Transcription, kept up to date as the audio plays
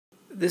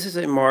This is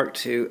a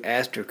Mk II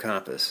Astro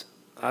Compass.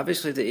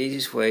 Obviously, the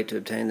easiest way to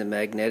obtain the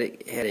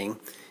magnetic heading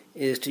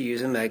is to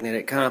use a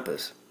magnetic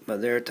compass,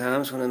 but there are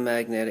times when a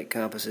magnetic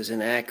compass is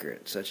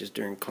inaccurate, such as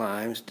during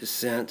climbs,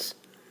 descents,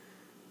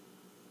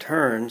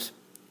 turns,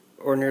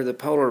 or near the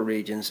polar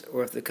regions,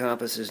 or if the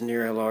compass is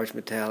near a large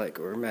metallic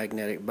or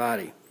magnetic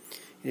body.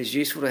 It is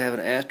useful to have an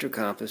astro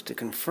compass to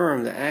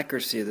confirm the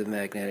accuracy of the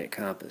magnetic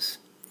compass.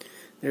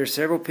 There are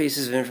several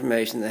pieces of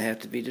information that have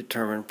to be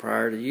determined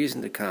prior to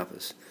using the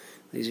compass.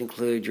 These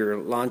include your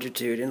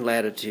longitude and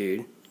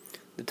latitude,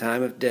 the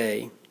time of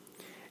day,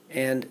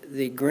 and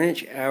the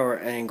Greenwich hour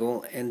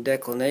angle and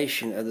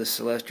declination of the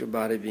celestial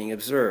body being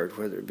observed,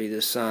 whether it be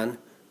the sun,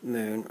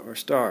 moon, or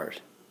stars.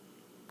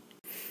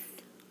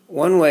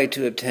 One way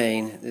to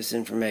obtain this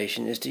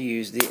information is to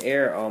use the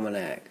air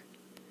almanac,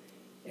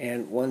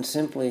 and one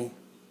simply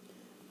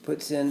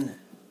puts in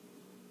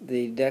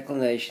the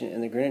declination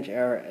and the Greenwich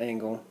hour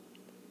angle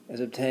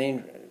as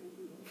obtained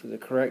for the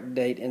correct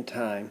date and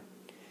time,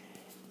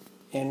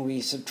 and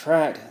we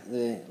subtract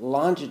the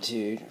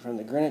longitude from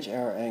the Greenwich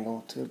hour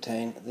angle to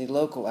obtain the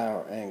local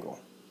hour angle.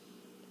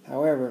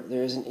 However,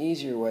 there is an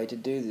easier way to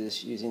do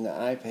this using the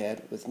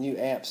iPad with new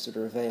apps that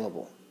are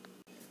available.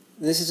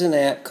 This is an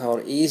app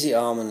called Easy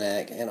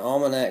Almanac, an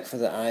almanac for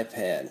the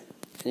iPad.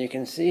 And you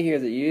can see here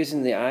that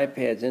using the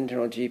iPad's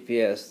internal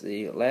GPS,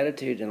 the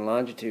latitude and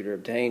longitude are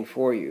obtained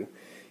for you.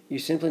 You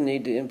simply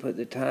need to input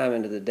the time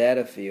into the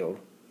data field.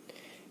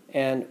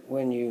 And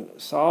when you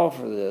solve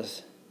for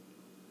this,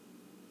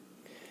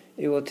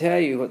 it will tell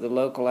you what the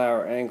local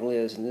hour angle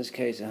is, in this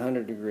case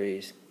 100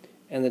 degrees,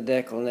 and the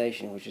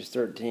declination, which is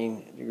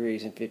 13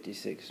 degrees and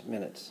 56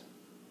 minutes.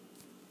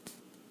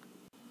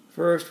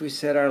 First, we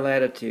set our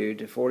latitude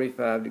to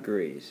 45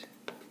 degrees.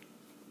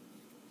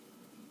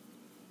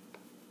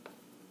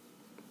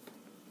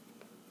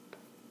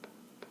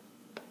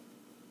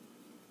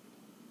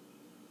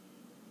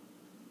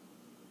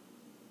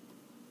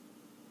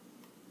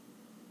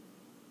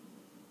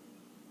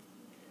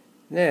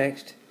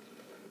 Next,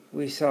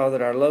 we saw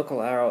that our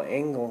local hour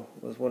angle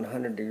was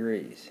 100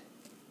 degrees.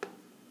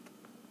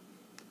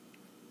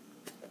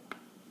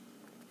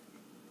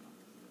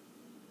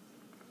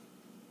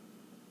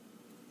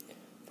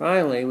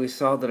 Finally, we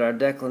saw that our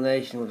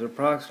declination was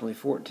approximately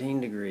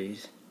 14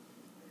 degrees,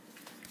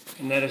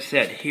 and that is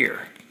set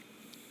here.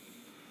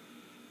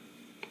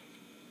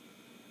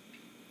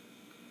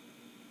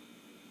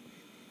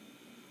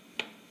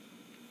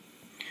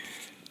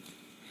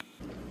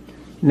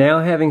 Now,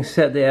 having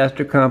set the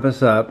astro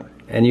compass up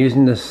and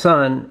using the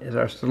sun as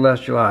our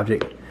celestial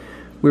object,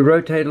 we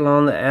rotate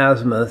along the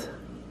azimuth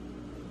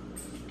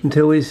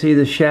until we see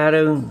the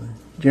shadow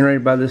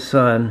generated by the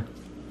sun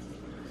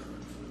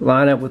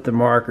line up with the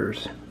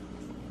markers.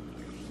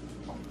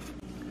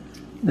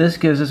 This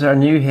gives us our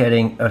new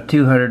heading of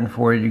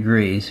 240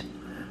 degrees,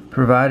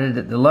 provided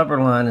that the lubber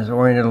line is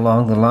oriented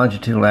along the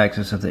longitudinal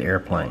axis of the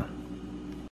airplane.